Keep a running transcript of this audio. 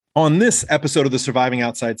On this episode of the Surviving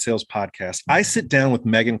Outside Sales podcast, I sit down with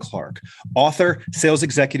Meghan Clarke, author, sales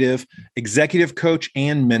executive, executive coach,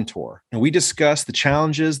 and mentor. And we discuss the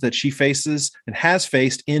challenges that she faces and has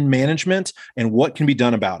faced in management and what can be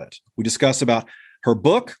done about it. We discuss about her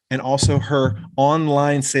book and also her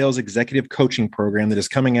online sales executive coaching program that is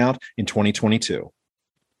coming out in 2022.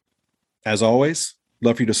 As always,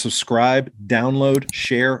 love for you to subscribe, download,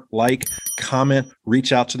 share, like, comment,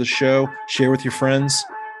 reach out to the show, share with your friends.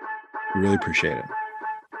 We really appreciate it.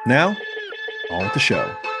 Now, on with the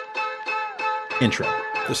show. Intro.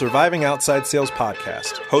 The Surviving Outside Sales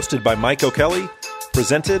podcast, hosted by Mike O'Kelly,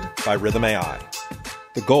 presented by Rhythm AI.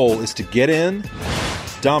 The goal is to get in,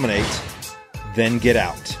 dominate, then get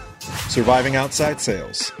out. Surviving Outside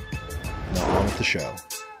Sales. Now on with the show.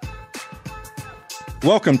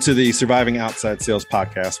 Welcome to the Surviving Outside Sales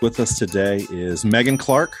podcast. With us today is Meghan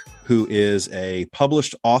Clarke, who is a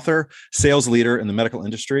published author, sales leader in the medical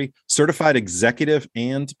industry, certified executive,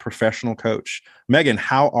 and professional coach. Meghan,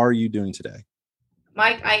 how are you doing today?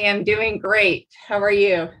 Mike, I am doing great. How are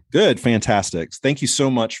you? Good. Fantastic. Thank you so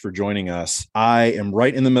much for joining us. I am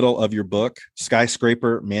right in the middle of your book,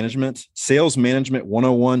 Skyscraper Management, Sales Management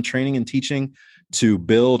 101 Training and Teaching to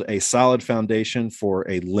Build a Solid Foundation for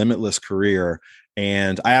a Limitless Career.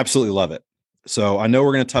 And I absolutely love it. So I know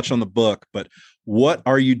we're going to touch on the book, but what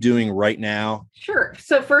are you doing right now? Sure.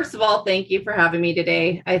 So first of all, thank you for having me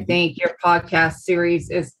today. I think your podcast series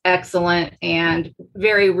is excellent and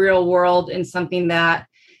very real world, and something that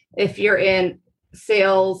if you're in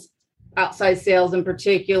sales, outside sales in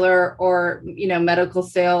particular, or, medical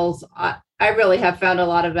sales, I really have found a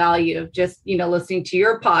lot of value of just, listening to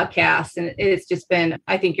your podcast. And it's just been,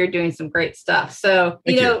 I think you're doing some great stuff. So,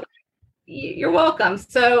 you're welcome.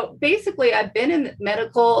 So basically, I've been in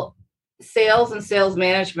medical sales and sales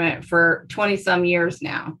management for 20 some years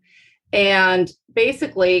now. And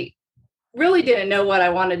basically really didn't know what I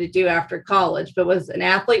wanted to do after college, but was an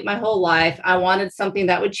athlete my whole life. I wanted something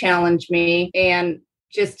that would challenge me and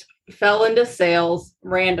just fell into sales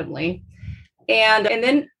randomly. And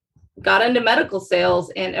then got into medical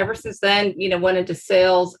sales. And ever since then, went into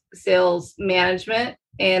sales management.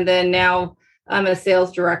 And then now I'm a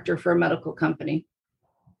sales director for a medical company.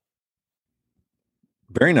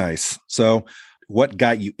 Very nice. So what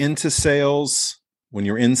got you into sales? When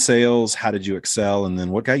you're in sales, how did you excel? And then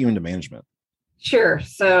what got you into management? Sure.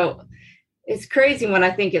 So it's crazy when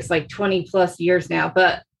I think it's like 20 plus years now,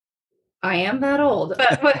 but I am that old.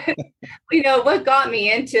 But what got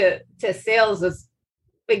me into sales is,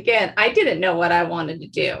 again, I didn't know what I wanted to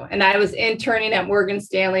do. And I was interning at Morgan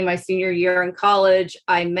Stanley my senior year in college.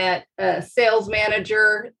 I met a sales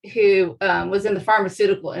manager who was in the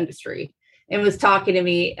pharmaceutical industry and was talking to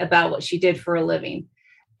me about what she did for a living.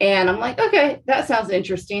 And I'm like, okay, that sounds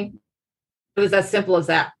interesting. It was as simple as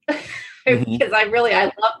that. Because I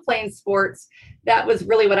love playing sports. That was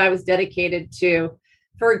really what I was dedicated to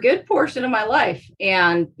for a good portion of my life.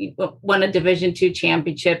 And won a Division II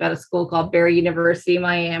championship at a school called Barry University,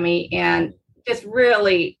 Miami, and just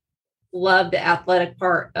really loved the athletic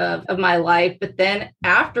part of my life. But then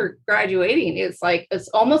after graduating, it's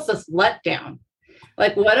almost this letdown.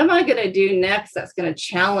 Like, what am I going to do next that's going to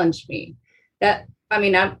challenge me?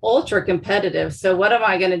 I'm ultra competitive. So what am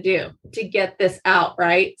I going to do to get this out?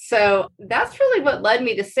 Right. So that's really what led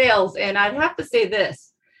me to sales. And I'd have to say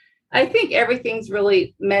this, I think everything's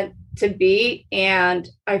really meant to be. And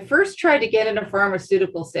I first tried to get into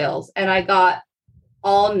pharmaceutical sales and I got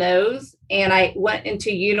all no's, and I went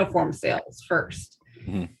into uniform sales first.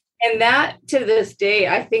 Mm-hmm. And that to this day,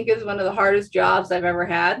 I think is one of the hardest jobs I've ever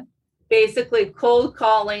had. Basically cold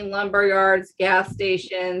calling lumber yards, gas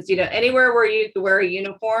stations, anywhere where you could wear a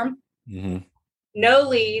uniform, no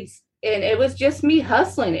leads. And it was just me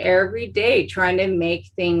hustling every day, trying to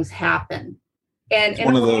make things happen. And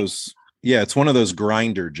it's one of those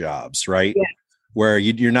grinder jobs, right? Yeah. Where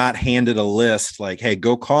you're not handed a list like, hey,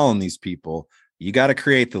 go call on these people. You got to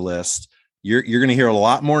create the list. You're going to hear a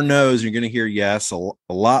lot more no's. You're going to hear yes,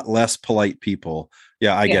 a lot less polite people.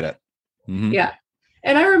 Yeah, I get it. Mm-hmm. Yeah.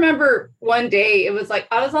 And I remember one day it was like,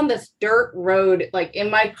 I was on this dirt road, like in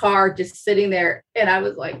my car, just sitting there. And I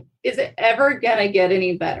was like, is it ever going to get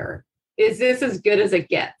any better? Is this as good as it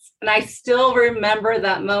gets? And I still remember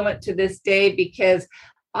that moment to this day, because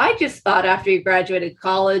I just thought after you graduated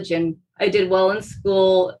college and I did well in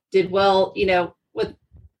school, did well, with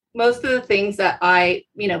most of the things that I,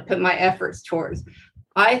 put my efforts towards.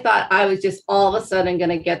 I thought I was just all of a sudden going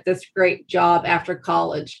to get this great job after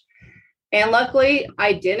college. And luckily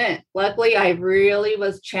I didn't. Luckily, I really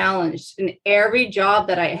was challenged. And every job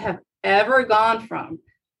that I have ever gone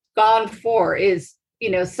for is,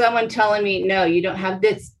 someone telling me, no, you don't have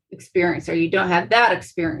this experience, or you don't have that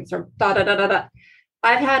experience, or da da da da da.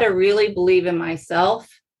 I've had to really believe in myself,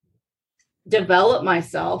 develop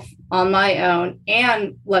myself on my own,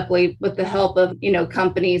 and luckily with the help of,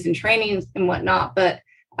 companies and trainings and whatnot. But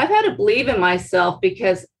I've had to believe in myself,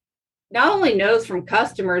 because not only knows from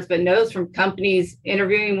customers, but knows from companies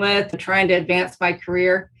interviewing with, trying to advance my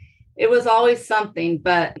career. It was always something,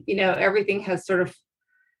 but, everything has sort of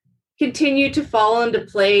continued to fall into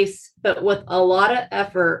place, but with a lot of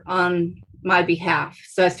effort on my behalf.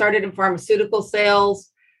 So I started in pharmaceutical sales,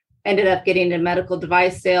 ended up getting into medical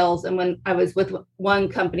device sales. And when I was with one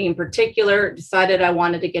company in particular, decided I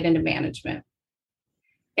wanted to get into management.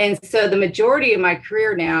 And so the majority of my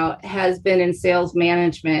career now has been in sales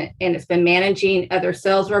management, and it's been managing other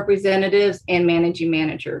sales representatives and managing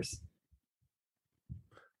managers.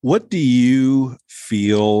 What do you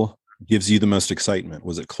feel gives you the most excitement?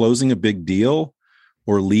 Was it closing a big deal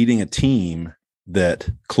or leading a team that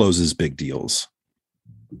closes big deals?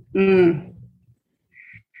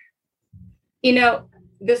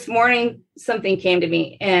 This morning something came to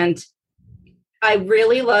me, and I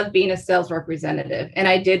really loved being a sales representative, and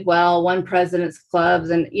I did well, won president's clubs.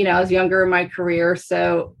 And, I was younger in my career,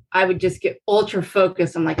 so I would just get ultra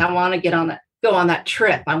focused. I'm like, I want to go on that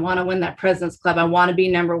trip. I want to win that president's club. I want to be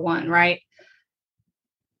number one. Right.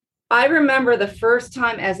 I remember the first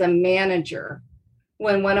time as a manager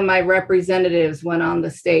when one of my representatives went on the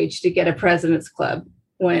stage to get a president's club,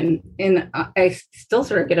 I still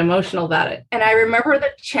sort of get emotional about it. And I remember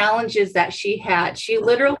the challenges that she had. She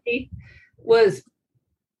literally was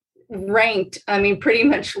ranked, pretty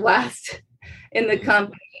much last in the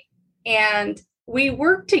company. And we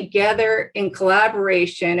worked together in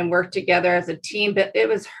collaboration and worked together as a team, but it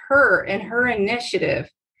was her and her initiative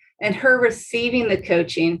and her receiving the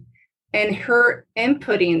coaching and her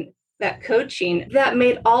inputting that coaching that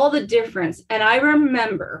made all the difference. And I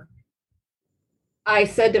remember I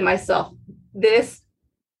said to myself, this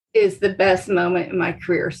is the best moment in my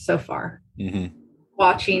career so far,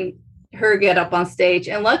 watching her get up on stage.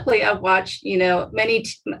 And luckily I've watched, many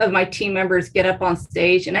of my team members get up on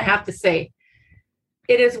stage. And I have to say,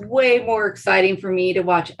 it is way more exciting for me to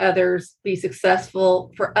watch others be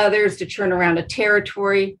successful, for others to turn around a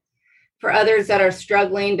territory, for others that are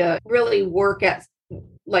struggling to really work at,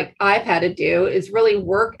 like I've had to do, is really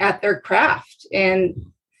work at their craft. And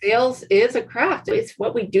sales is a craft. It's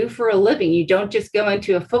what we do for a living. You don't just go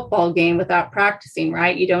into a football game without practicing,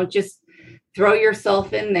 right? You don't just throw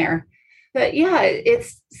yourself in there. But yeah,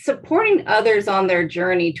 it's supporting others on their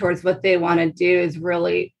journey towards what they want to do is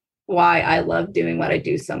really why I love doing what I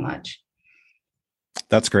do so much.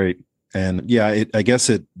 That's great. And yeah, I guess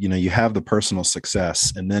you have the personal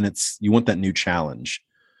success, and then you want that new challenge.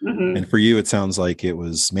 And for you, it sounds like it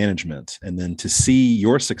was management. And then to see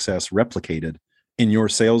your success replicated in your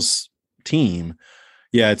sales team,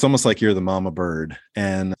 yeah, it's almost like you're the mama bird,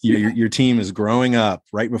 and your team is growing up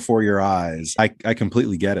right before your eyes. I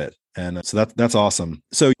completely get it. And so that's awesome.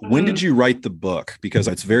 So when did you write the book? Because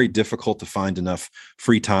it's very difficult to find enough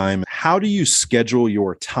free time. How do you schedule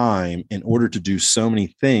your time in order to do so many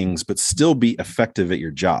things, but still be effective at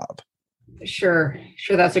your job? Sure.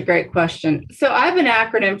 That's a great question. So I have an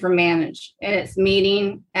acronym for MANAGE, and it's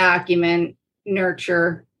meeting, acumen,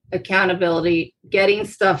 nurture, accountability, getting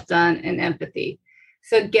stuff done, and empathy.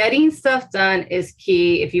 So getting stuff done is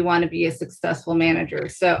key if you want to be a successful manager.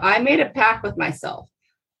 So I made a pact with myself.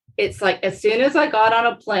 It's like, as soon as I got on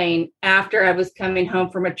a plane after I was coming home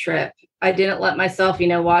from a trip, I didn't let myself,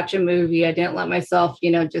 watch a movie. I didn't let myself,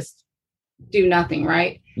 just do nothing.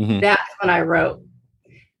 Right. That's when I wrote.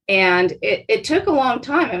 And it took a long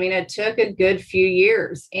time. It took a good few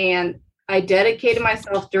years, and I dedicated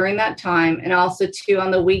myself during that time, and also too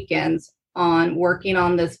on the weekends, on working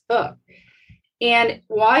on this book. And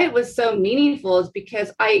why it was so meaningful is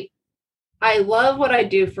because I love what I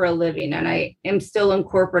do for a living, and I am still in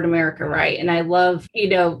corporate America, right? And I love,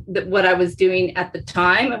 what I was doing at the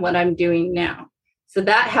time and what I'm doing now. So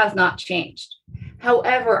that has not changed.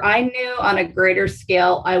 However, I knew on a greater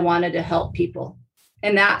scale, I wanted to help people.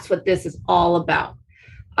 And that's what this is all about.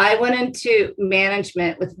 I went into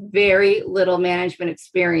management with very little management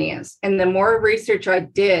experience. And the more research I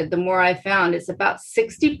did, the more I found it's about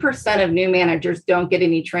 60% of new managers don't get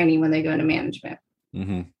any training when they go into management.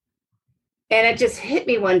 And it just hit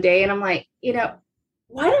me one day, and I'm like,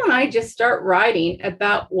 why don't I just start writing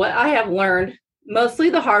about what I have learned, mostly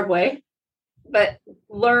the hard way, but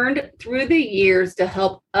learned through the years to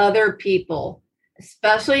help other people,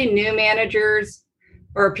 especially new managers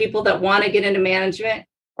or people that want to get into management,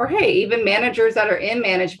 or hey, even managers that are in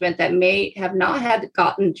management that may have not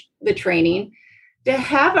gotten the training, to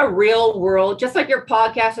have a real world, just like your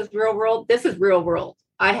podcast is real world, this is real world.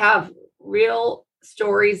 I have real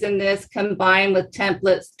stories in this combined with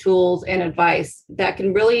templates, tools, and advice that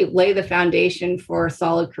can really lay the foundation for a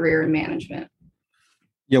solid career in management.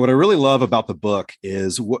 Yeah, what I really love about the book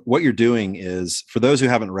is what you're doing is, for those who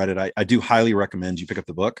haven't read it, I do highly recommend you pick up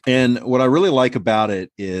the book. And what I really like about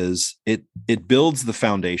it is it builds the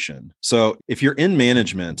foundation. So if you're in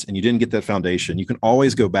management and you didn't get that foundation, you can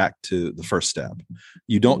always go back to the first step.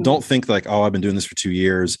 You don't think like, oh, I've been doing this for 2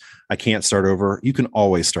 years, I can't start over. You can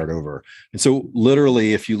always start over. And so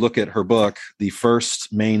literally, if you look at her book, the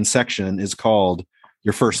first main section is called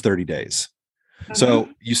Your First 30 Days. So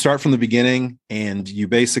you start from the beginning and you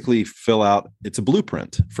basically fill out, it's a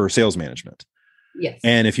blueprint for sales management. Yes.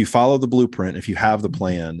 And if you follow the blueprint, if you have the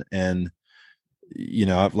plan, and, you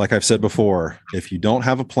know, like I've said before, if you don't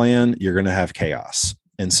have a plan, you're going to have chaos.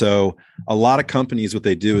 And so a lot of companies, what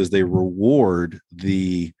they do is they reward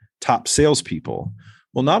the top salespeople.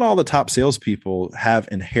 Well, not all the top salespeople have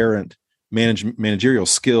inherent managerial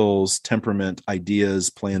skills, temperament, ideas,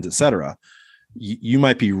 plans, etc. You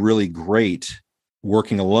might be really great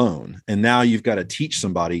working alone. And now you've got to teach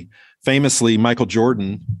somebody. Famously, Michael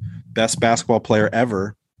Jordan, best basketball player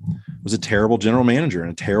ever, was a terrible general manager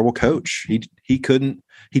and a terrible coach. He didn't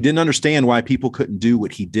understand why people couldn't do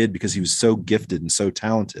what he did because he was so gifted and so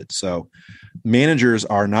talented. So managers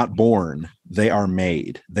are not born, they are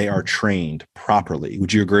made. They are trained properly.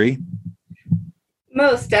 Would you agree?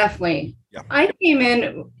 Most definitely. Yeah. I came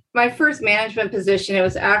in my first management position, it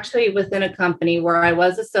was actually within a company where I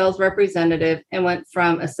was a sales representative and went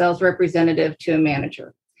from a sales representative to a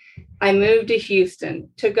manager. I moved to Houston,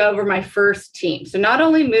 took over my first team. So not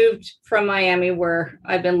only moved from Miami, where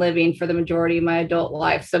I've been living for the majority of my adult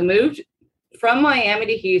life, so moved from Miami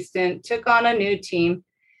to Houston, took on a new team.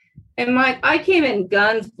 And I came in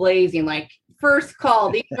guns blazing, like first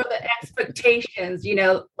call, these are the expectations,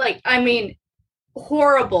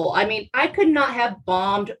 horrible. I could not have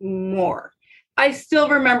bombed more. I still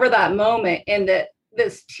remember that moment, and that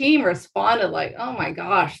this team responded like, oh my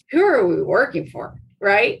gosh, who are we working for?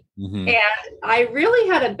 Right. Mm-hmm. And I really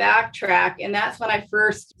had to backtrack. And that's when I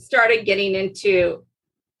first started getting into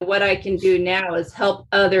what I can do now is help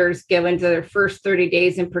others go into their first 30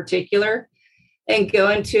 days in particular and go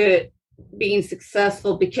into being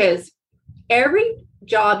successful, because every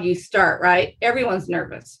job you start, right? Everyone's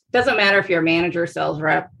nervous. Doesn't matter if you're a manager, sales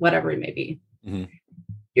rep, whatever it may be. Mm-hmm.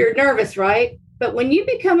 You're nervous, right? But when you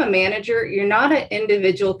become a manager, you're not an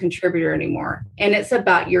individual contributor anymore. And it's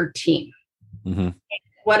about your team. Mm-hmm.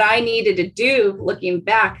 What I needed to do looking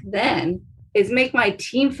back then is make my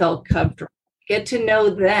team feel comfortable, get to know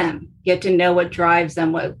them, get to know what drives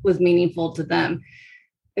them, what was meaningful to them,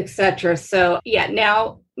 etc. So yeah,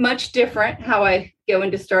 now much different how I go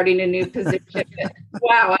into starting a new position.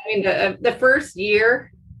 Wow. The first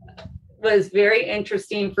year was very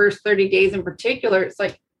interesting. First 30 days in particular, it's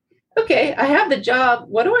like, okay, I have the job.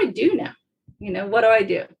 What do I do now? What do I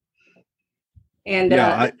do? And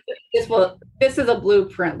this is a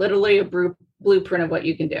blueprint, literally a blueprint of what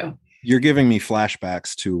you can do. You're giving me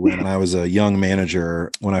flashbacks to when I was a young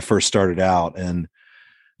manager, when I first started out, and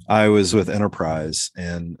I was with Enterprise,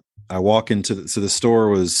 and I walk into the store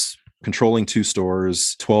was controlling 2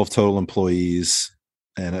 stores, 12 total employees,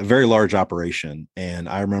 and a very large operation. And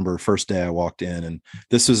I remember first day I walked in, and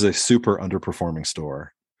this was a super underperforming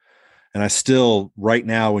store. And I still, right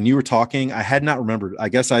now, when you were talking, I had not remembered. I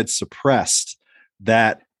guess I'd suppressed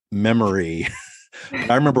that memory.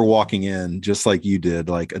 I remember walking in just like you did,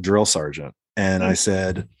 like a drill sergeant. And I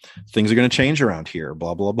said, things are going to change around here,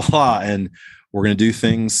 blah, blah, blah. And we're going to do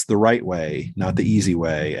things the right way, not the easy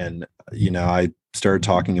way. And, I started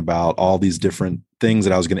talking about all these different things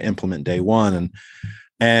that I was going to implement day one.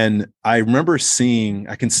 And I remember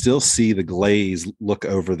I can still see the glaze look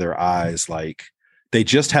over their eyes. Like they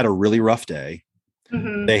just had a really rough day.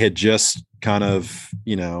 Mm-hmm. They had just kind of,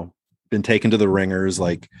 been taken to the ringers.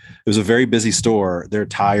 Like it was a very busy store. They're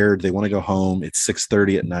tired. They want to go home. It's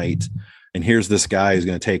 6:30 at night. And here's this guy who's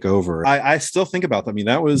going to take over. I still think about that.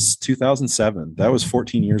 That was 2007. That was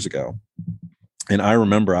 14 years ago. And I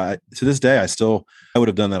remember to this day, I would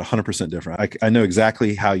have done that 100% different. I know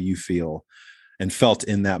exactly how you feel and felt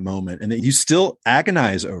in that moment. And you still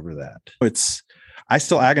agonize over that. I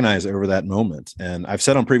still agonize over that moment. And I've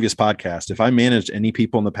said on previous podcasts, if I managed any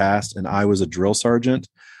people in the past and I was a drill sergeant,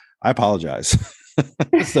 I apologize.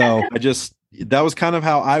 So that was kind of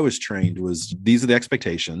how I was trained, was these are the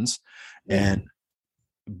expectations.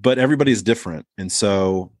 But everybody's different. And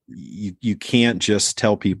so you can't just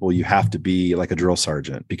tell people you have to be like a drill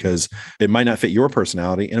sergeant, because it might not fit your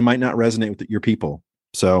personality and it might not resonate with your people.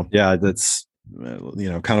 So yeah,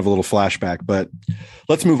 kind of a little flashback, but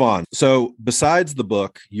let's move on. So besides the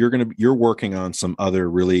book, you're working on some other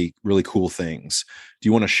really, really cool things. Do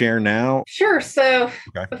you want to share now? Sure. So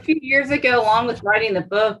A few years ago, along with writing the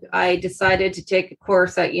book, I decided to take a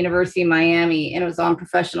course at University of Miami, and it was on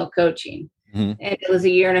professional coaching. And it was a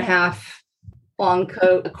 1.5 year long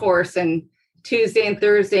course, and Tuesday and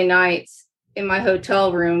Thursday nights in my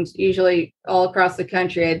hotel rooms, usually all across the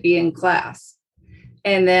country, I'd be in class.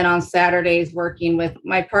 And then on Saturdays, working with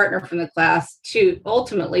my partner from the class to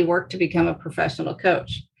ultimately work to become a professional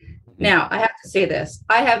coach. Now, I have to say this.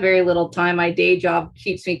 I have very little time. My day job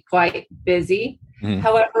keeps me quite busy.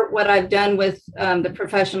 However, what I've done with the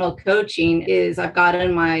professional coaching is I've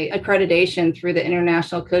gotten my accreditation through the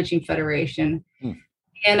International Coaching Federation.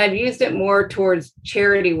 And I've used it more towards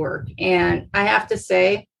charity work. And I have to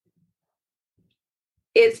say,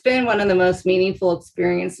 it's been one of the most meaningful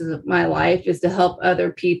experiences of my life, is to help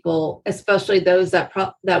other people, especially those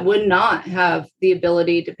that would not have the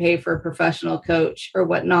ability to pay for a professional coach or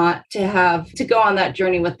whatnot, to go on that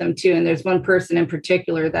journey with them too. And there's one person in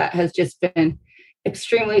particular that has just been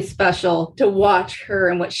extremely special to watch her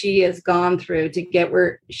and what she has gone through to get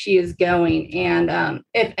where she is going. And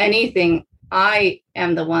if anything, I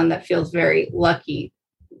am the one that feels very lucky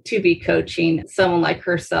to be coaching someone like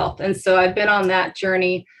herself. And so I've been on that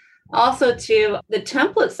journey. Also, too, the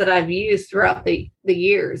templates that I've used throughout the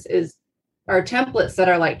years are templates that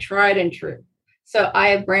are like tried and true. So I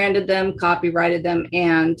have branded them, copyrighted them,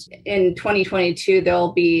 and in 2022,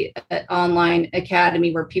 there'll be an online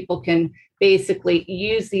academy where people can basically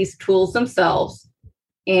use these tools themselves,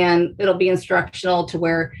 and it'll be instructional to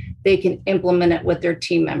where they can implement it with their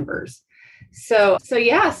team members. So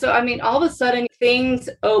I mean, all of a sudden things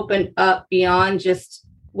opened up beyond just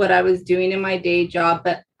what I was doing in my day job.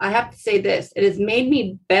 But I have to say this, it has made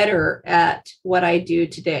me better at what I do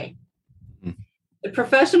today. The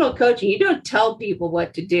professional coaching, you don't tell people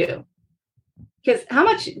what to do. Because how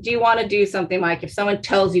much do you want to do something, Mike, if someone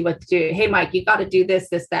tells you what to do? Hey, Mike, you got to do this,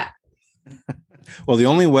 that. Well, the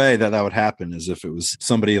only way that would happen is if it was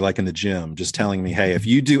somebody like in the gym just telling me, hey, if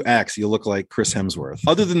you do X, you'll look like Chris Hemsworth.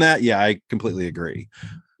 Other than that, yeah, I completely agree.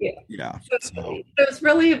 Yeah. So it's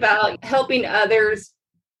really about helping others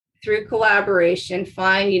through collaboration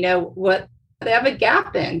find, what they have a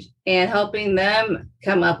gap in, and helping them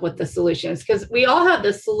come up with the solutions, because we all have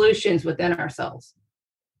the solutions within ourselves.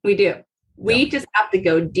 We do. We just have to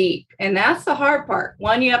go deep. And that's the hard part.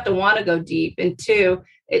 One, you have to want to go deep. And two,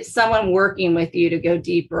 it's someone working with you to go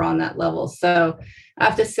deeper on that level. So I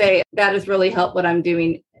have to say that has really helped what I'm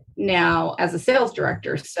doing now as a sales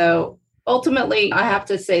director. So ultimately, I have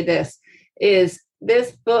to say this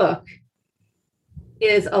book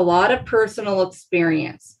is a lot of personal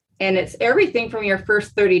experience. And it's everything from your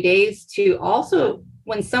first 30 days to also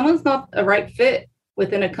when someone's not a right fit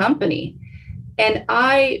within a company. And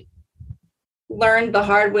I learned the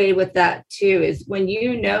hard way with that too, is when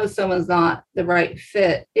someone's not the right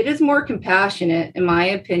fit, it is more compassionate, in my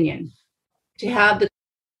opinion, to have the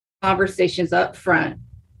conversations up front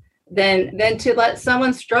than to let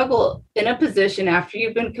someone struggle in a position after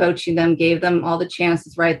you've been coaching them, gave them all the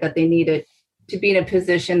chances, right, that they needed to be in a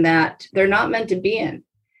position that they're not meant to be in.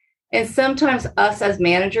 And sometimes us as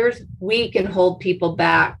managers, we can hold people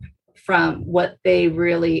back from what they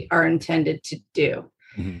really are intended to do.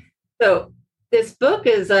 So this book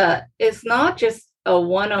it's not just a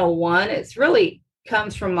 101. It's really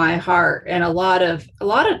comes from my heart, and a lot of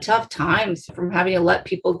tough times from having to let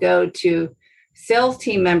people go, to sales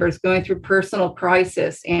team members going through personal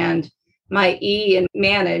crisis. And my E in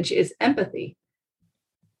manage is empathy.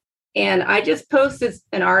 And I just posted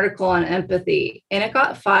an article on empathy, and it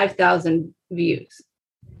got 5,000 views.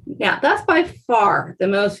 Now, that's by far the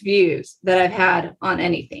most views that I've had on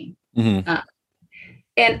anything.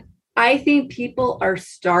 And I think people are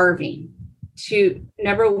starving to,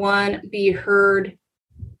 number one, be heard,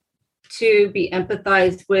 to be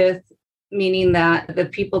empathized with, meaning that the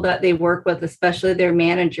people that they work with, especially their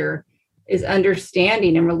manager, is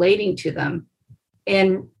understanding and relating to them.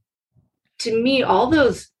 And to me, all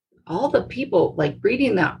the people, like,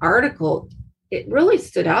 reading that article, it really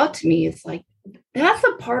stood out to me. It's like, that's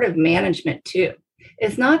a part of management too.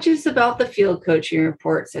 It's not just about the field coaching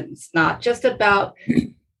reports, and it's not just about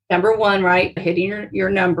number one, right, hitting your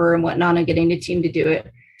number and whatnot and getting the team to do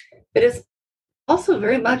it. But it's also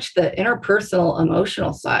very much the interpersonal,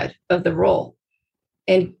 emotional side of the role.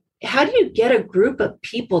 And how do you get a group of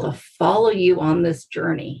people to follow you on this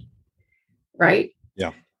journey, right?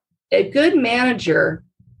 Yeah. A good manager,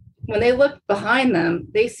 when they look behind them,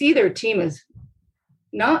 they see their team is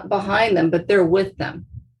not behind them, but they're with them,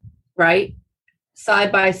 right?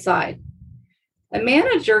 Side by side. A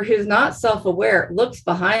manager who's not self-aware looks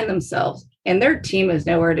behind themselves and their team is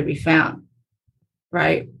nowhere to be found,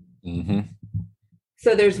 right? Mm-hmm.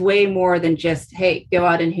 So there's way more than just, hey, go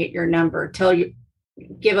out and hit your number,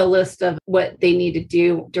 give a list of what they need to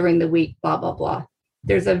do during the week, blah, blah, blah.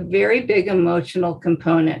 There's a very big emotional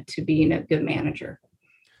component to being a good manager.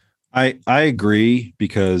 I agree,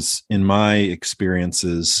 because in my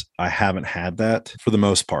experiences, I haven't had that for the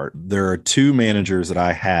most part. There are two managers that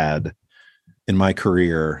I had in my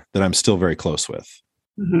career that I'm still very close with.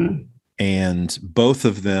 Mm-hmm. And both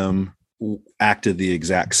of them acted the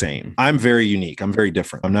exact same. I'm very unique. I'm very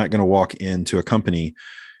different. I'm not going to walk into a company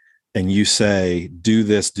and you say, do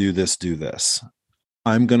this, do this, do this.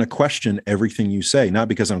 I'm going to question everything you say, not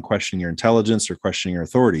because I'm questioning your intelligence or questioning your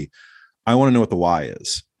authority. I want to know what the why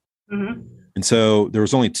is. Mm-hmm. And so there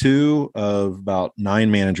was only 2 of about 9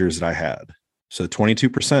 managers that I had. So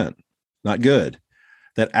 22%, not good,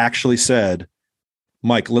 that actually said,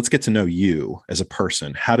 Mike, let's get to know you as a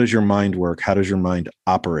person. How does your mind work? How does your mind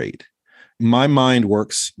operate? My mind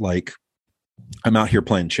works like I'm out here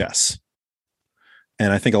playing chess.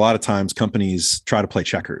 And I think a lot of times companies try to play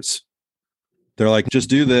checkers. They're like, just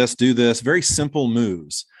do this, very simple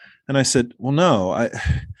moves. And I said, well, no,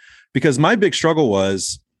 because my big struggle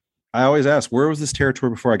was, I always ask, where was this territory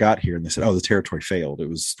before I got here? And they said, oh, the territory failed. It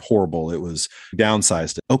was horrible. It was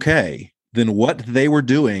downsized. Okay, then what they were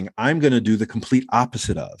doing, I'm going to do the complete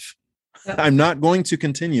opposite of. Yep. I'm not going to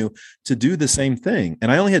continue to do the same thing.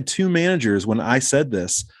 And I only had 2 managers when I said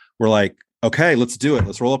this were like, okay, let's do it.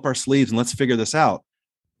 Let's roll up our sleeves and let's figure this out.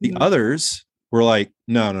 The others were like,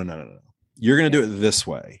 no. You're going to do it this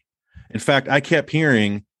way. In fact, I kept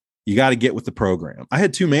hearing, you got to get with the program. I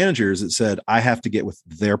had 2 managers that said, I have to get with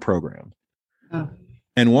their program. Oh.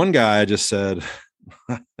 And one guy just said,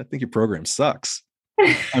 I think your program sucks.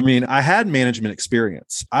 I mean, I had management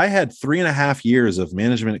experience. I had 3.5 years of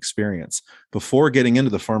management experience before getting into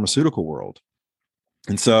the pharmaceutical world.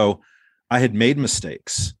 And so I had made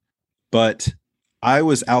mistakes, but I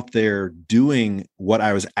was out there doing what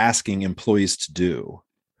I was asking employees to do.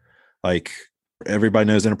 Like, everybody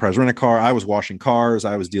knows Enterprise Rent-A-Car. I was washing cars.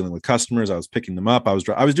 I was dealing with customers. I was picking them up. I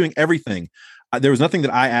was doing everything. There was nothing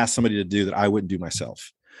that I asked somebody to do that I wouldn't do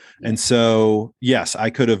myself. And so, yes, I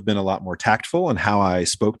could have been a lot more tactful in how I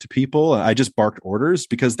spoke to people. I just barked orders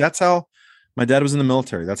because that's how my dad was in the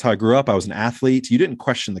military. That's how I grew up. I was an athlete. You didn't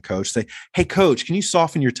question the coach. Say, hey, coach, can you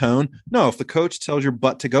soften your tone? No, if the coach tells your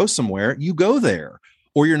butt to go somewhere, you go there,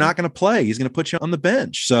 or you're not going to play. He's going to put you on the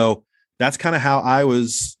bench. So that's kind of how I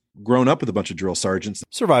was grown up with a bunch of drill sergeants.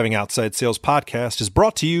 Surviving Outside Sales podcast is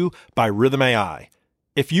brought to you by Rhythm AI.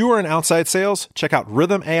 If you are in outside sales, check out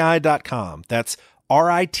rhythmai.com. That's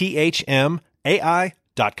RITHMAI.com.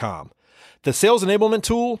 The sales enablement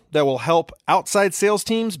tool that will help outside sales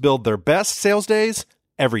teams build their best sales days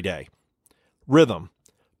every day. Rhythm,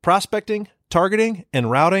 prospecting, targeting, and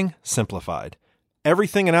routing simplified.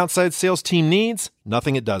 Everything an outside sales team needs,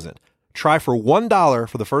 nothing it doesn't. Try for $1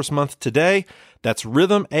 for the first month today. That's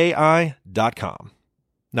rhythmai.com.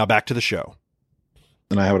 Now back to the show.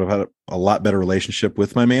 And I would have had a lot better relationship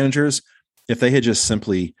with my managers if they had just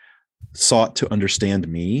simply sought to understand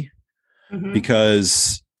me,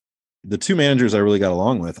 because the 2 managers I really got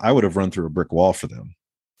along with, I would have run through a brick wall for them.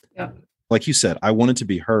 Yep. Like you said, I wanted to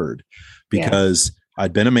be heard because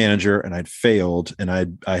I'd been a manager and I'd failed, and I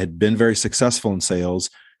had been very successful in sales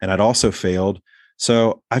and I'd also failed.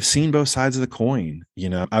 So I've seen both sides of the coin. You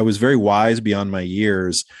know, I was very wise beyond my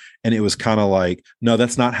years, and it was kind of like, no,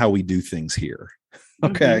 that's not how we do things here.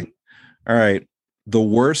 Okay. All right. The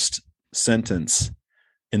worst sentence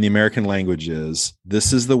in the American language is,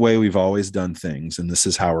 this is the way we've always done things, and this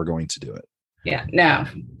is how we're going to do it. No.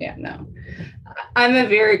 I'm a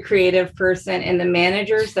very creative person, and the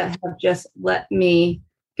managers that have just let me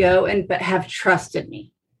go but have trusted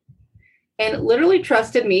me and literally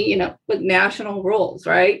trusted me, with national rules,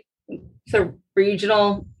 right? So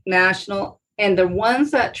regional, national, and the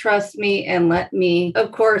ones that trust me and let me,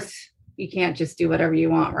 of course, you can't just do whatever you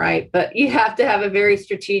want, right? But you have to have a very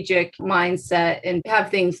strategic mindset and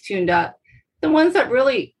have things tuned up. The ones that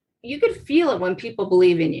really, you could feel it when people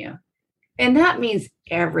believe in you. And that means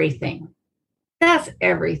everything. That's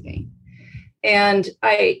everything. And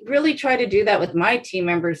I really try to do that with my team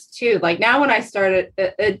members too. Like now when I start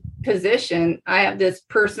a position, I have this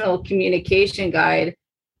personal communication guide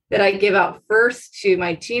that I give out first to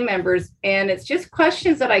my team members. And it's just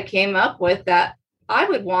questions that I came up with that I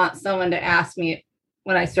would want someone to ask me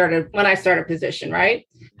when I start a position, right?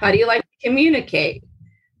 How do you like to communicate?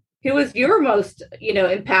 Who was your most,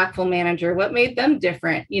 impactful manager? What made them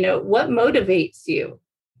different? What motivates you?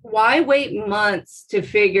 Why wait months to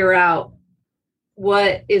figure out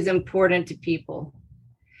what is important to people.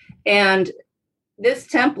 And this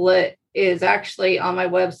template is actually on my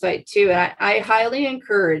website too. And I highly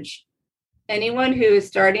encourage anyone who is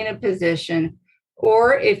starting a position,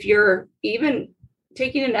 or if you're even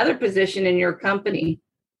taking another position in your company,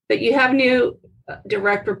 but you have new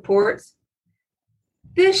direct reports,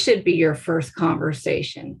 this should be your first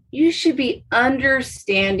conversation. You should be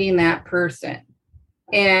understanding that person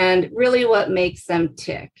and really what makes them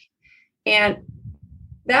tick. And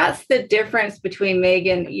that's the difference between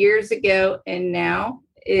Megan years ago and now,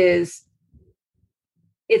 is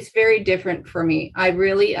it's very different for me. I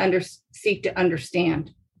really seek to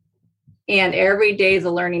understand. And every day is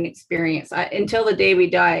a learning experience. Until the day we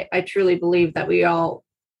die, I truly believe that we all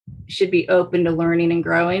should be open to learning and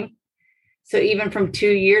growing. So even from 2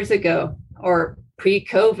 years ago or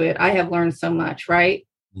pre-COVID, I have learned so much, right?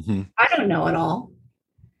 Mm-hmm. I don't know it all,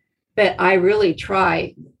 but I really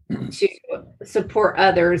try to support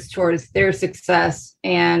others towards their success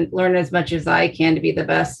and learn as much as I can to be the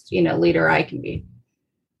best, leader I can be.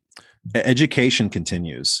 Education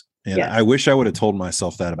continues. And yes. I wish I would have told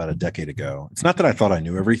myself that about a decade ago. It's not that I thought I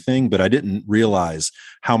knew everything, but I didn't realize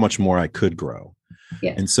how much more I could grow.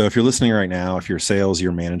 Yes. And so if you're listening right now, if you're sales,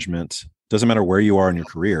 your management, doesn't matter where you are in your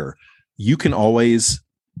career, you can always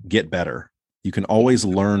get better. You can always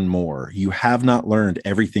learn more. You have not learned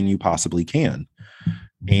everything you possibly can.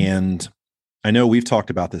 And I know we've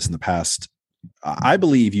talked about this in the past. I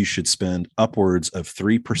believe you should spend upwards of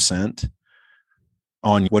 3%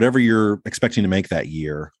 on whatever you're expecting to make that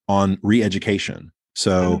year on re-education.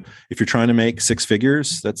 So if you're trying to make 6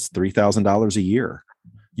 figures, that's $3,000 a year.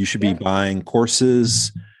 You should be buying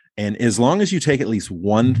courses. And as long as you take at least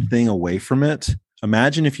one thing away from it,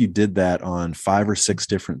 imagine if you did that on 5 or 6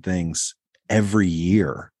 different things every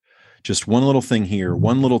year. Just one little thing here,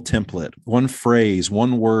 one little template, one phrase,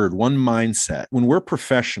 one word, one mindset. When we're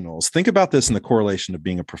professionals, think about this in the correlation of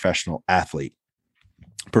being a professional athlete.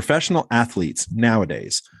 Professional athletes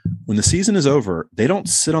nowadays, when the season is over, they don't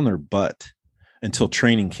sit on their butt until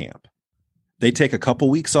training camp. They take a couple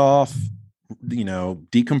weeks off,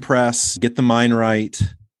 decompress, get the mind right,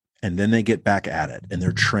 and then they get back at it and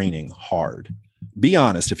they're training hard. Be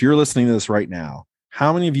honest, if you're listening to this right now,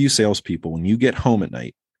 how many of you salespeople, when you get home at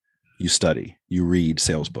night, you study, you read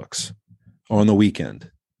sales books on the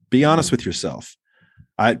weekend? Be honest with yourself.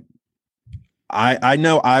 I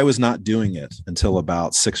know I was not doing it until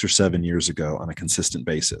about 6 or 7 years ago on a consistent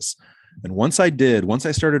basis. And once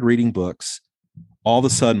I started reading books, all of a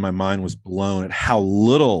sudden my mind was blown at how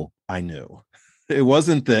little I knew. It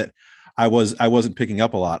wasn't that I wasn't picking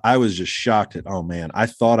up a lot. I was just shocked at, oh man, I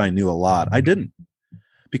thought I knew a lot. I didn't,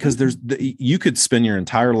 because you could spend your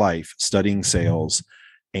entire life studying sales.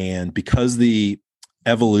 And because the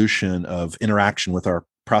evolution of interaction with our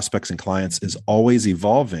prospects and clients is always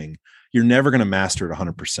evolving, you're never going to master it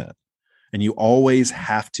 100%. And you always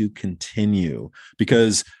have to continue,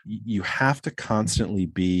 because you have to constantly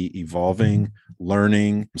be evolving,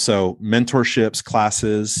 learning. So mentorships,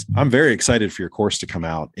 classes. I'm very excited for your course to come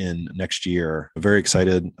out in next year. I'm very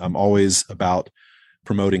excited. I'm always about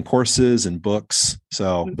promoting courses and books.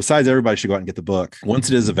 So besides, everybody should go out and get the book. Once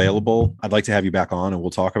it is available, I'd like to have you back on and we'll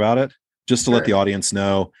talk about it, just to let the audience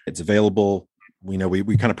know it's available. We know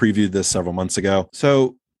we kind of previewed this several months ago.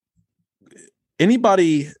 So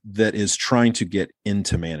anybody that is trying to get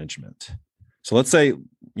into management. So let's say,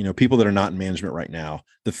 people that are not in management right now,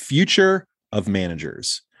 the future of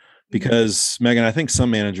managers, because Megan, I think some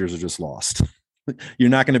managers are just lost. You're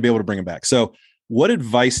not going to be able to bring them back. So what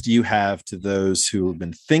advice do you have to those who have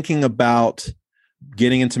been thinking about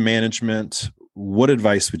getting into management? What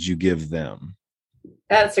advice would you give them?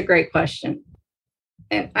 That's a great question.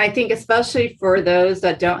 And I think especially for those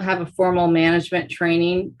that don't have a formal management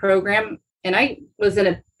training program, and I was in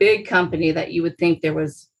a big company that you would think there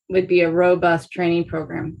would be a robust training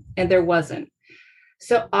program, and there wasn't.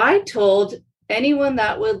 So I told anyone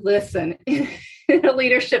that would listen in a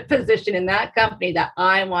leadership position in that company that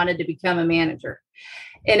I wanted to become a manager.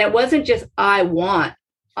 And it wasn't just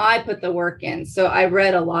I put the work in. So I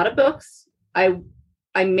read a lot of books. I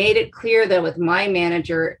made it clear that with my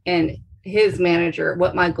manager and his manager,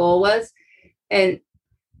 what my goal was. And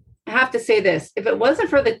I have to say this, if it wasn't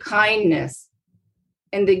for the kindness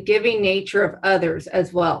and the giving nature of others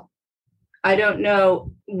as well, I don't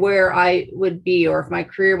know where I would be, or if my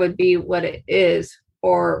career would be what it is,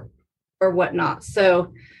 or whatnot.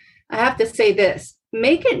 So I have to say this,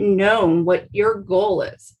 make it known what your goal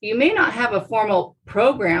is. You may not have a formal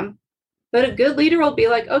program, but a good leader will be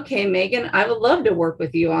like, okay, Megan, I would love to work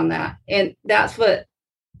with you on that. And that's what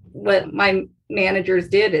what my managers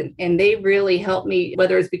did. And they really helped me,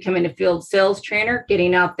 whether it's becoming a field sales trainer,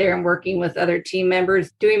 getting out there and working with other team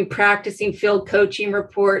members, practicing field coaching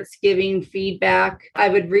reports, giving feedback. I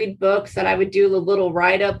would read books and I would do a little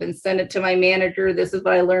write-up and send it to my manager. This is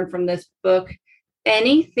what I learned from this book.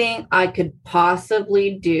 Anything I could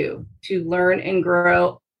possibly do to learn and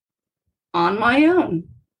grow on my own,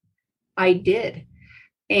 I did.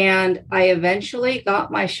 And I eventually got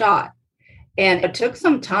my shot. And it took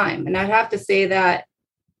some time. And I'd have to say that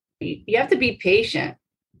you have to be patient.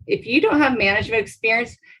 If you don't have management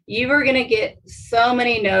experience, you are going to get so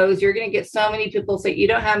many no's. You're going to get so many people say you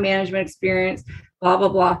don't have management experience, blah, blah,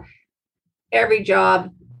 blah. Every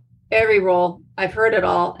job, every role, I've heard it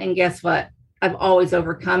all. And guess what? I've always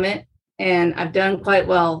overcome it. And I've done quite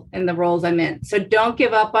well in the roles I'm in. So don't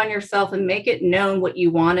give up on yourself and make it known what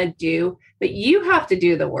you want to do. But you have to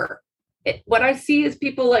do the work. What I see is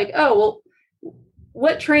people like, oh, well,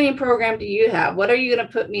 what training program do you have? What are you going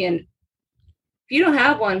to put me in? If you don't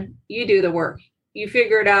have one, you do the work. You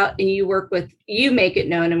figure it out and you make it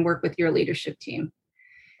known and work with your leadership team.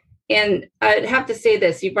 And I'd have to say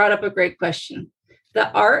this, you brought up a great question. The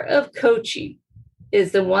art of coaching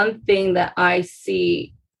is the one thing that I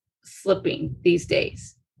see slipping these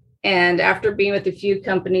days. And after being with a few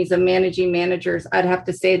companies of managing managers, I'd have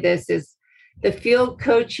to say this is the field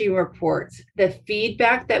coaching reports, the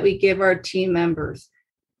feedback that we give our team members.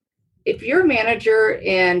 If you're a manager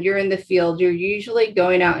and you're in the field, you're usually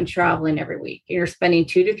going out and traveling every week. You're spending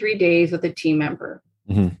 2 to 3 days with a team member.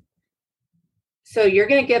 Mm-hmm. So you're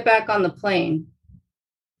going to get back on the plane,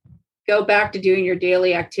 go back to doing your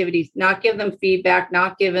daily activities, not give them feedback,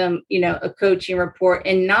 not give them, a coaching report,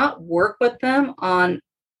 and not work with them on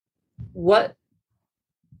what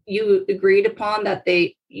you agreed upon that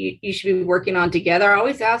you should be working on together. I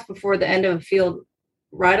always ask before the end of a field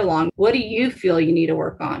ride along, what do you feel you need to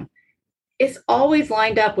work on? It's always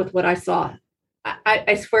lined up with what I saw.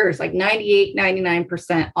 I swear it's like 98,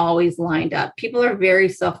 99% always lined up. People are very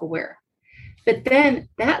self-aware. But then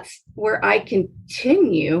that's where I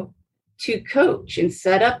continue to coach and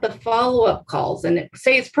set up the follow-up calls. And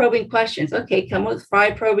say it's probing questions. Okay, come with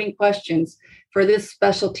 5 probing questions for this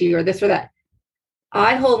specialty or this or that.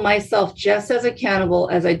 I hold myself just as accountable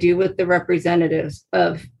as I do with the representatives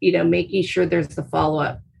of, making sure there's the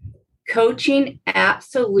follow-up. Coaching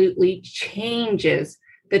absolutely changes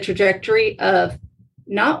the trajectory of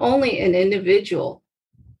not only an individual,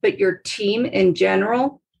 but your team in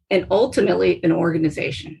general, and ultimately an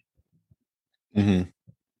organization. Mm-hmm.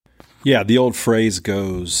 Yeah, the old phrase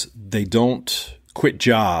goes, they don't quit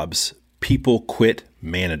jobs, people quit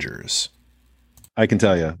managers. I can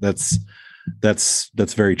tell you that's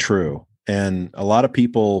very true. And a lot of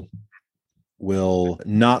people will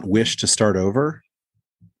not wish to start over.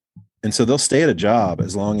 And so they'll stay at a job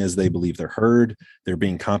as long as they believe they're heard, they're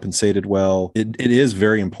being compensated well. It is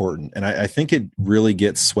very important. And I think it really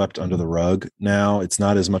gets swept under the rug now. It's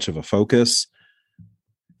not as much of a focus.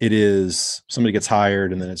 It is somebody gets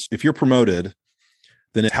hired, and then if you're promoted,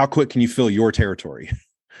 then how quick can you fill your territory?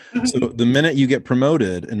 Mm-hmm. So the minute you get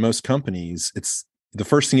promoted in most companies, it's the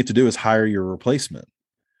first thing you have to do is hire your replacement.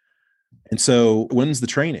 And so when's the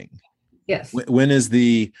training? Yes. When is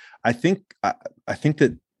I think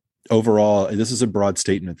that overall, this is a broad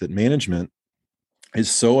statement, that management is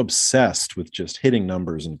so obsessed with just hitting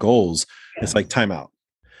numbers and goals. Yes. It's like timeout.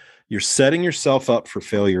 You're setting yourself up for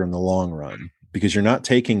failure in the long run because you're not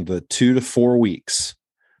taking the 2 to 4 weeks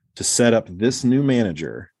to set up this new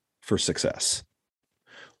manager for success.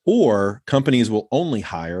 Or companies will only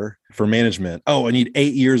hire for management. Oh, I need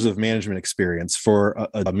 8 years of management experience for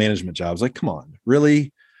a management job. It's like, come on,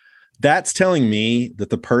 really? That's telling me that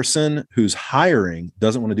the person who's hiring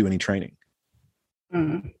doesn't want to do any training.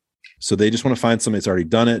 Mm-hmm. So they just want to find somebody that's already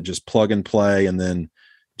done it, just plug and play, and then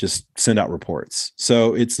just send out reports.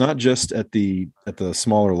 So it's not just at the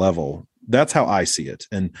smaller level. That's how I see it.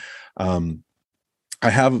 And I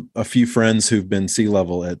have a few friends who've been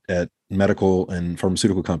C-level at medical and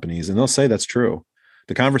pharmaceutical companies, and they'll say that's true.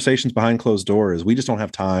 The conversations behind closed doors, we just don't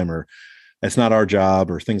have time, or it's not our job,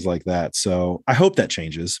 or things like that. So I hope that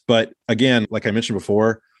changes. But again, like I mentioned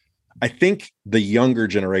before, I think the younger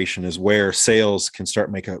generation is where sales can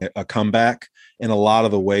start making a comeback in a lot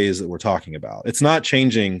of the ways that we're talking about. It's not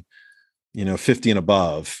changing, 50 and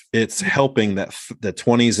above. It's helping that the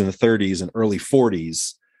 20s and the 30s and early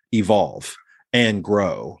 40s evolve and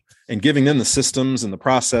grow, and giving them the systems and the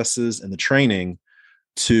processes and the training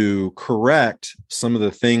to correct some of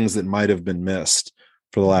the things that might have been missed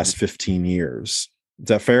for the last 15 years. Is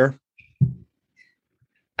that fair?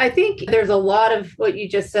 I think there's a lot of what you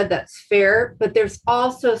just said that's fair, but there's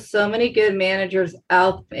also so many good managers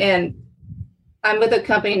out. And I'm with a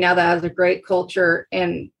company now that has a great culture,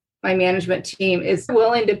 and my management team is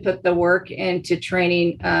willing to put the work into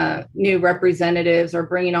training new representatives or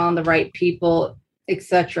bringing on the right people,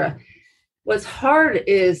 etc. What's hard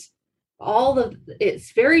is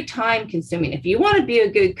it's very time consuming. If you want to be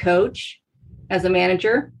a good coach as a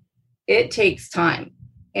manager, it takes time.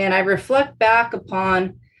 And I reflect back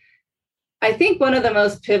upon, I think one of the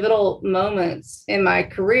most pivotal moments in my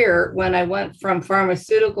career when I went from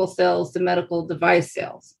pharmaceutical sales to medical device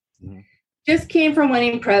sales. Mm-hmm. Just came from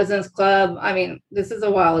winning President's Club. I mean, this is a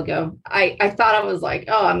while ago. I thought I was like,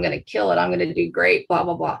 oh, I'm going to kill it. I'm going to do great, blah,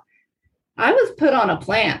 blah, blah. I was put on a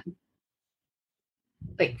plan.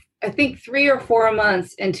 Like, I think 3 or 4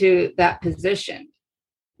 months into that position.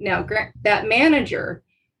 Now, that manager,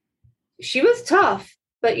 she was tough,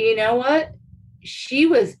 but you know what? She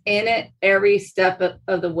was in it every step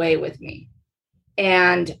of the way with me.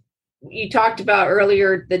 And you talked about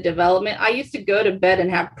earlier the development. I used to go to bed and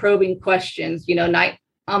have probing questions, night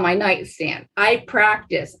on my nightstand. I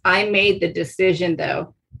practiced. I made the decision,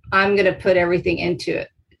 though, I'm going to put everything into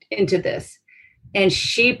this. And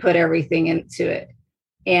she put everything into it.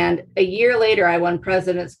 And a year later, I won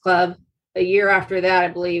President's Club. A year after that, I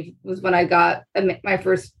believe, was when I got my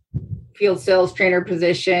first field sales trainer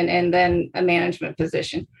position and then a management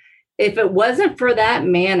position. If it wasn't for that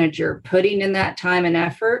manager putting in that time and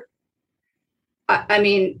effort, I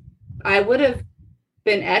mean, I would have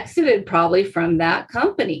been exited probably from that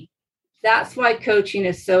company. That's why coaching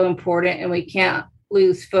is so important, and we can't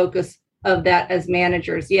lose focus of that as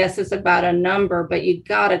managers. Yes, it's about a number, but you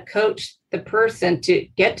got to coach the person to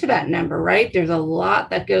get to that number, right? There's a lot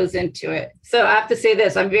that goes into it. So I have to say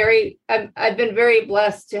this, I've been very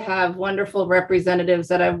blessed to have wonderful representatives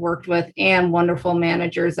that I've worked with and wonderful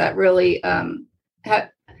managers that really have,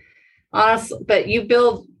 honestly, but you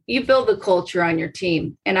build the culture on your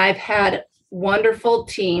team. And I've had wonderful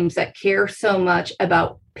teams that care so much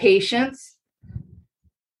about patience,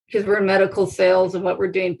 because we're in medical sales and what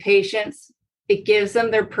we're doing, patience. It gives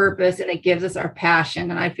them their purpose and it gives us our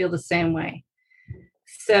passion. And I feel the same way.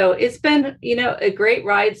 So it's been, a great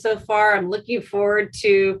ride so far. I'm looking forward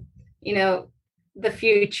to, the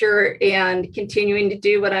future and continuing to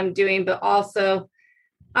do what I'm doing. But also,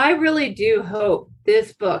 I really do hope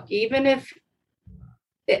this book, even if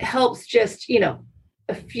it helps just,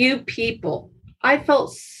 a few people. I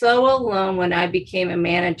felt so alone when I became a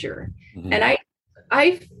manager. Mm-hmm. And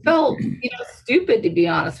I felt, stupid, to be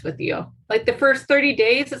honest with you. Like the first 30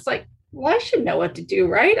 days, it's like, well, I should know what to do,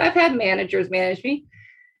 right? I've had managers manage me.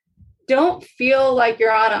 Don't feel like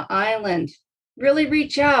you're on an island. Really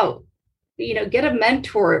reach out, get a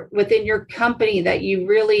mentor within your company that you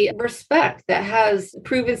really respect, that has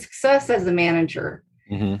proven success as a manager.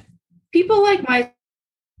 Mm-hmm. People like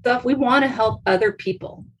myself, we want to help other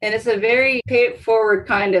people. And it's a very pay it forward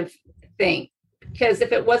kind of thing. Because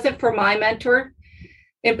if it wasn't for my mentor,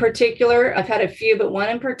 in particular, I've had a few, but one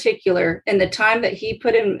in particular, and the time that he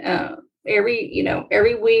put in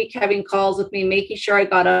every week, having calls with me, making sure I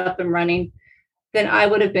got up and running, then I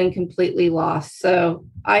would have been completely lost. So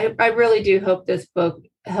I really do hope this book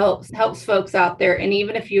helps folks out there. And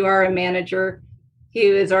even if you are a manager who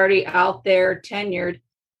is already out there tenured,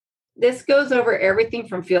 this goes over everything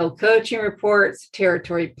from field coaching reports,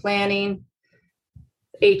 territory planning,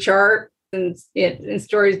 HR, and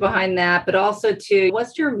stories behind that, but also to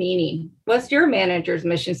what's your meaning? What's your manager's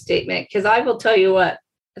mission statement? Because I will tell you what,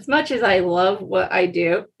 as much as I love what I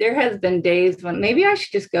do, there has been days when maybe I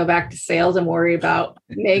should just go back to sales and worry about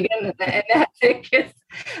Megan and that's it, because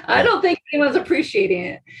I don't think anyone's appreciating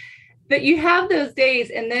it. But you have those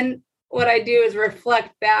days, and then what I do is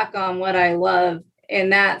reflect back on what I love,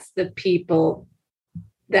 and that's the people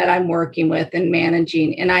that I'm working with and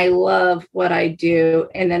managing. And I love what I do.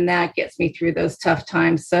 And then that gets me through those tough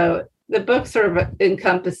times. So the book sort of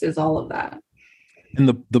encompasses all of that. And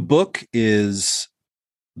the book is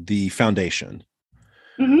the foundation.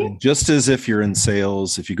 Mm-hmm. Just as if you're in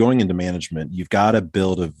sales, if you're going into management, you've got to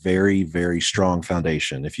build a very, very strong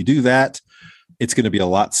foundation. If you do that, it's going to be a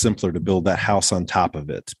lot simpler to build that house on top of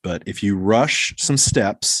it. But if you rush some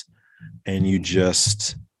steps and you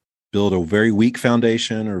just build a very weak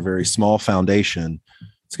foundation or a very small foundation,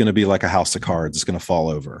 it's going to be like a house of cards. It's going to fall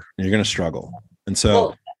over and you're going to struggle. And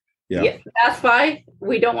so, yeah, that's why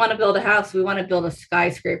we don't want to build a house. We want to build a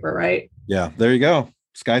skyscraper, right? Yeah, there you go.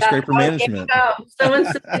 Skyscraper management. Someone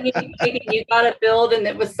said you got to build, and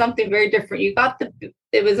it was something very different.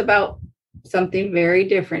 It was about something very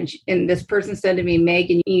different. And this person said to me,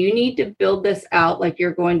 Megan, you need to build this out like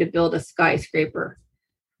you're going to build a skyscraper.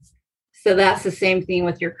 So that's the same thing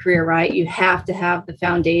with your career, right? You have to have the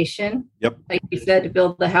foundation. Yep. Like you said, to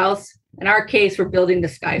build the house. In our case, we're building the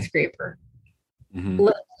skyscraper.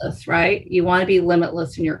 Limitless, right? You want to be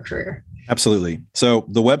limitless in your career. Absolutely. So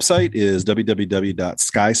the website is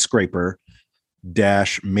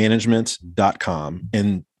www.skyscraper-management.com.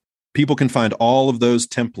 And people can find all of those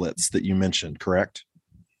templates that you mentioned, correct?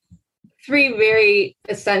 3 very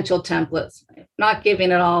essential templates. Not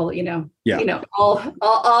giving it all,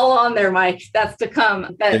 all on there, Mike. That's to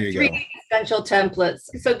come. But 3 essential templates.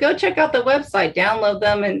 So go check out the website, download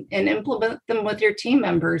them, and implement them with your team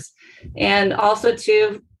members. And also,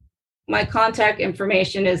 too, my contact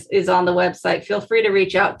information is on the website. Feel free to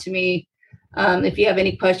reach out to me if you have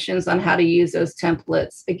any questions on how to use those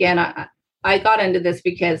templates. Again, I got into this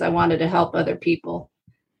because I wanted to help other people.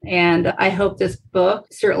 And I hope this book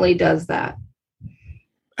certainly does that.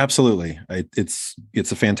 Absolutely. It's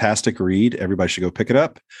a fantastic read. Everybody should go pick it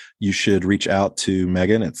up. You should reach out to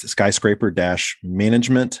Meghan. It's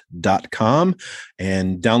skyscraper-management.com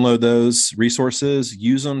and download those resources,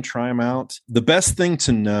 use them, try them out. The best thing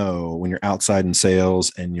to know when you're outside in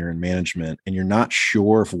sales and you're in management and you're not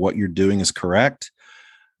sure if what you're doing is correct,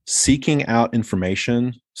 seeking out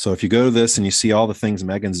information. So if you go to this and you see all the things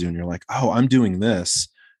Meghan's doing, you're like, oh, I'm doing this.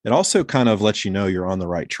 It also kind of lets you know you're on the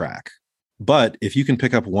right track. But if you can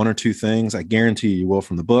pick up 1 or 2 things, I guarantee you will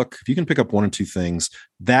from the book. If you can pick up 1 or 2 things,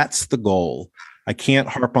 that's the goal. I can't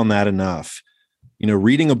harp on that enough.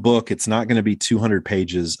 Reading a book, it's not going to be 200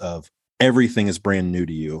 pages of everything is brand new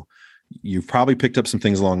to you. You've probably picked up some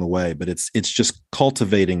things along the way, but it's just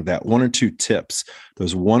cultivating that 1 or 2 tips,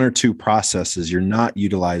 those 1 or 2 processes you're not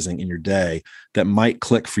utilizing in your day that might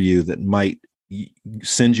click for you, that might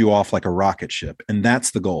send you off like a rocket ship. And that's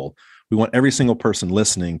the goal. We want every single person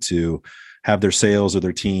listening to have their sales or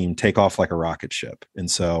their team take off like a rocket ship. And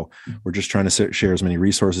so we're just trying to share as many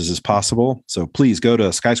resources as possible. So please go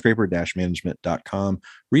to skyscraper-management.com,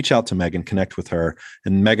 reach out to Meghan, connect with her.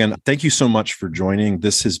 And Meghan, thank you so much for joining.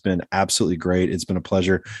 This has been absolutely great. It's been a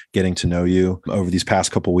pleasure getting to know you over these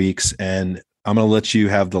past couple weeks. And I'm going to let you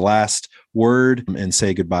have the last word and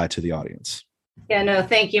say goodbye to the audience. Yeah, no,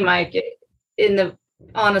 thank you, Mike.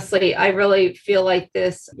 Honestly, I really feel like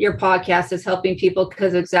your podcast is helping people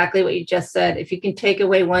because exactly what you just said. If you can take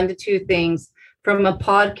away 1 to 2 things from a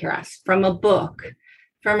podcast, from a book,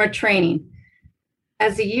 from a training,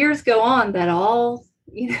 as the years go on, that all,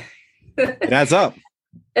 it adds up.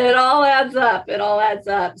 It all adds up. It all adds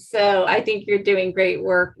up. So I think you're doing great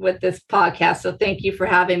work with this podcast. So thank you for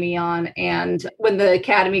having me on. And when the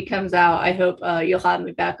Academy comes out, I hope you'll have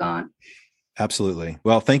me back on. Absolutely.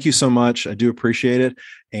 Well, thank you so much. I do appreciate it.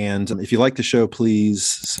 And if you like the show, please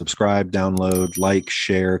subscribe, download, like,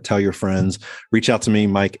 share, tell your friends. Reach out to me,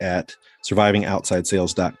 Mike at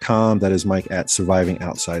survivingoutsidesales.com. That is Mike at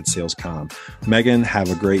survivingoutsidesales.com. Meghan,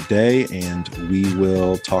 have a great day, and we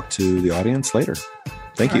will talk to the audience later.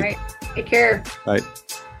 Thank you. All right. Take care. Bye.